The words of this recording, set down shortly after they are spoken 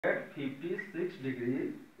56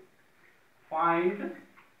 degree. Find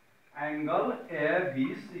angle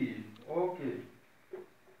ABC. Okay.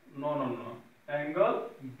 No. Angle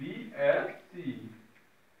BSC.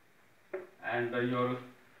 And your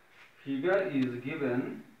figure is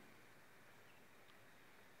given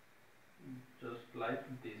just like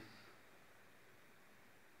this.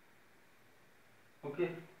 Okay.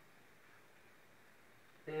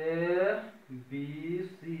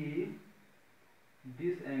 ABC,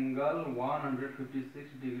 this angle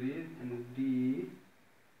 156 degrees, and D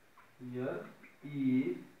here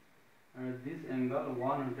E, and this angle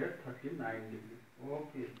 139 degrees.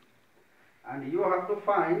 Okay. And you have to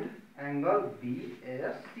find angle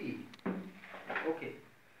BSC. Okay.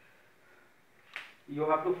 You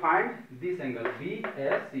have to find this angle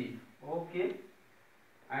BSC. Okay.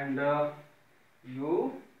 And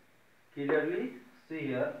you clearly see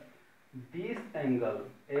here, this angle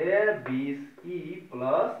ABC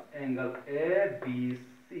plus angle ABC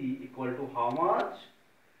equal to how much?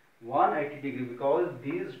 180 degree, because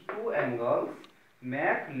these two angles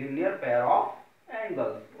make linear pair of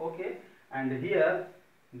angles. Okay. And here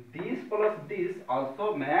this plus this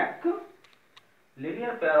also make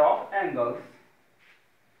linear pair of angles.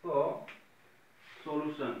 So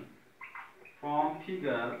solution from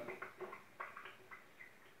figure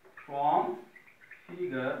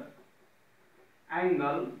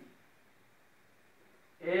angle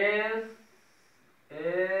ACB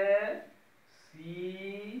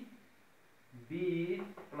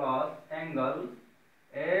plus angle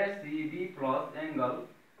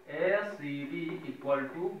ACD equal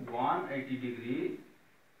to 180 degree,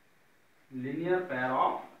 linear pair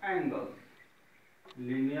of angles.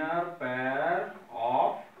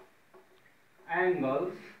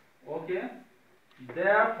 Okay.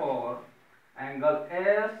 Therefore angle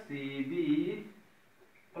ACB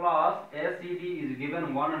plus ACD is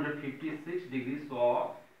given 156 degrees,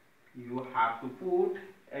 so you have to put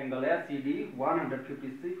angle ACD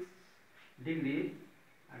 156 degree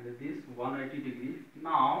and this 180 degree.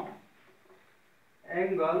 Now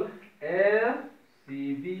angle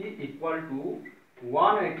ACB equal to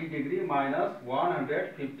 180 degree minus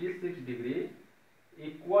 156 degree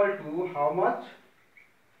equal to how much?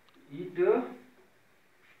 It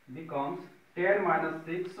becomes 10 minus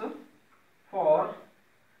 6 for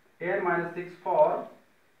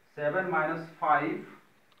 7 minus 5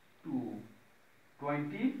 to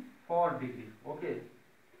 24 degree. Okay.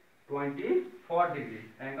 24 degree.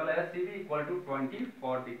 Angle ACB equal to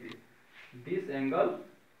 24 degree. This angle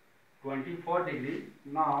 24 degree.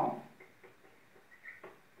 Now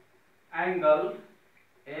angle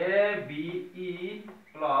ABE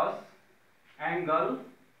plus angle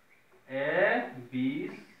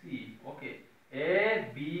ABC. Okay.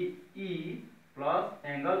 ABE plus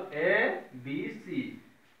angle ABC.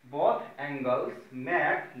 Both angles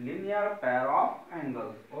make linear pair of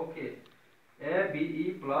angles. Okay.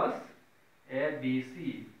 ABE plus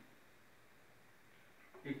ABC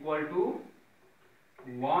equal to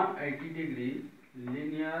 180 degree,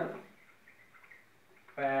 linear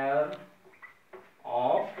pair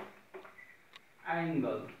of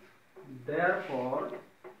angles. Therefore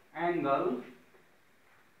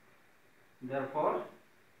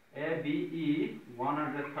ABE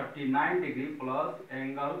 139 degree plus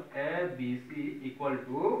angle ABC equal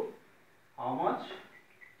to how much?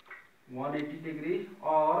 180 degree,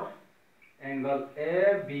 or angle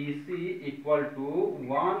ABC equal to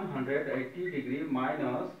 180 degree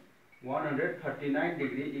minus 139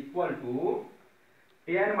 degree equal to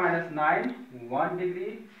 10 minus 9 1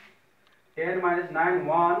 degree, 10 minus 9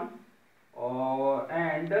 1,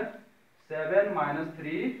 and 7 minus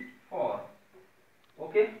 3 4.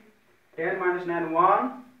 Okay. 10 minus 9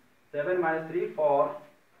 1, 7 minus 3 4,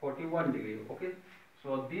 41 degree. Okay.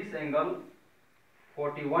 So this angle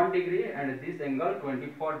 41 degree and this angle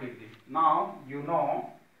 24 degree. Now you know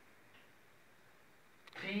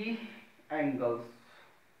three angles.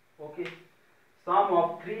 Okay. Sum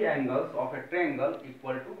of three angles of a triangle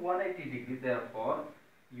equal to 180 degree. Therefore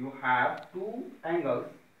you have two angles,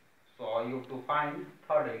 so you have to find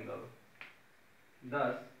third angle.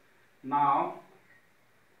 Thus now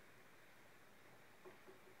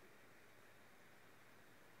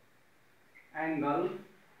angle,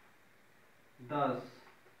 thus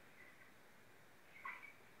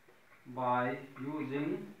by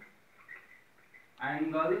using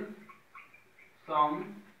angle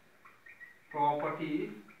sum property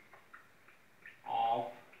of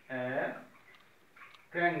a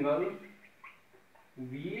triangle,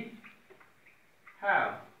 we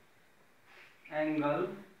have angle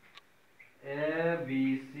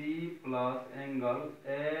ABC plus angle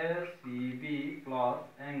ACB plus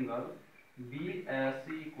angle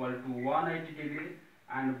BSC equal to 180 degree,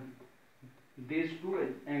 and these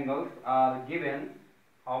two angles are given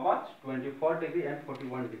how much? 24 degree and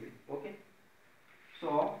 41 degree. Okay,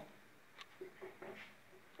 so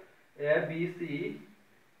ABC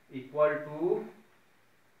equal to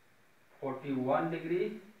 41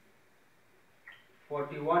 degree,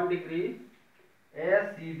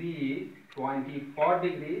 ACB 24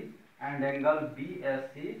 degree, and angle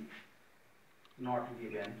BSC not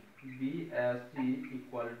given. BSC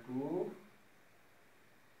equal to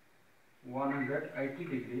 180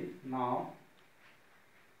 degree. Now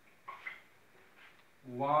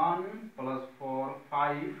 1 plus 4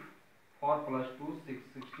 5, 4 plus 2 6,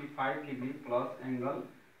 65 degree plus angle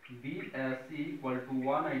BSC equal to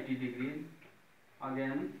 180 degree.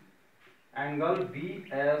 Again angle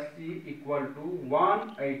BSC equal to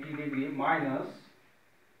 180 degree minus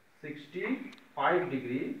 65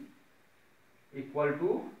 degree equal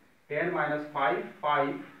to 10 minus 5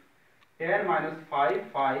 5, 10 minus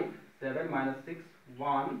 5 5, 7 minus 6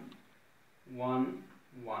 1, 1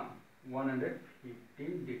 1,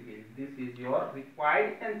 115 degrees. This is your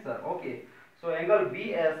required answer. Okay, so angle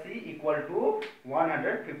BSC equal to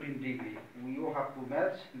 115 degree. You have to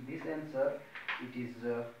match this answer. It is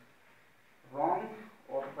wrong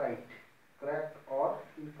or right, correct or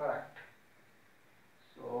incorrect.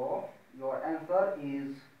 So your answer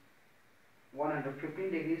is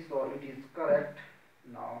 115 degrees, so it is correct.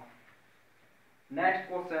 Now next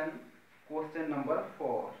question, question number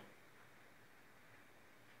 4.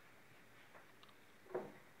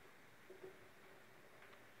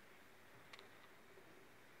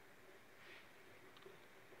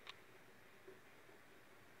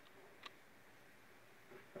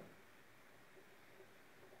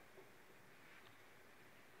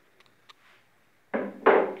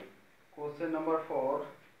 Question number 4.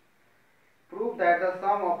 Prove that the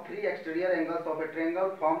sum of three exterior angles of a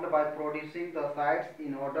triangle formed by producing the sides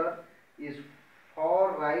in order is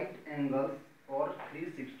 4 right angles or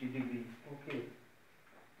 360 degrees. Okay.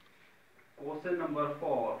 Question number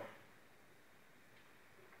 4.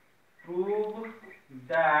 Prove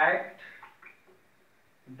that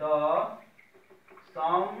the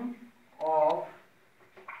sum of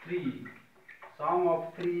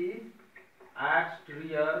three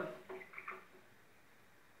exterior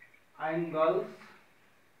angles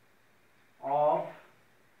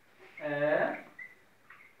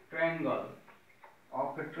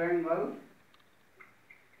of a triangle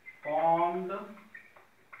formed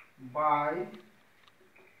by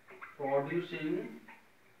producing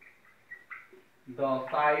the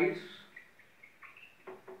sides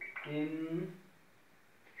in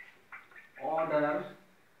order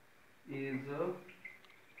is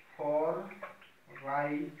 4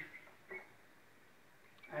 right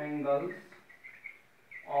angles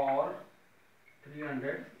or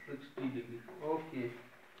 360 degrees. Okay,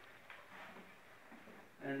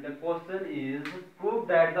 and the question is, prove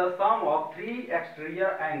that the sum of three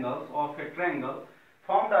exterior angles of a triangle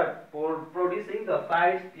formed by producing the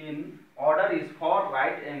sides in order is 4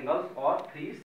 right angles or 360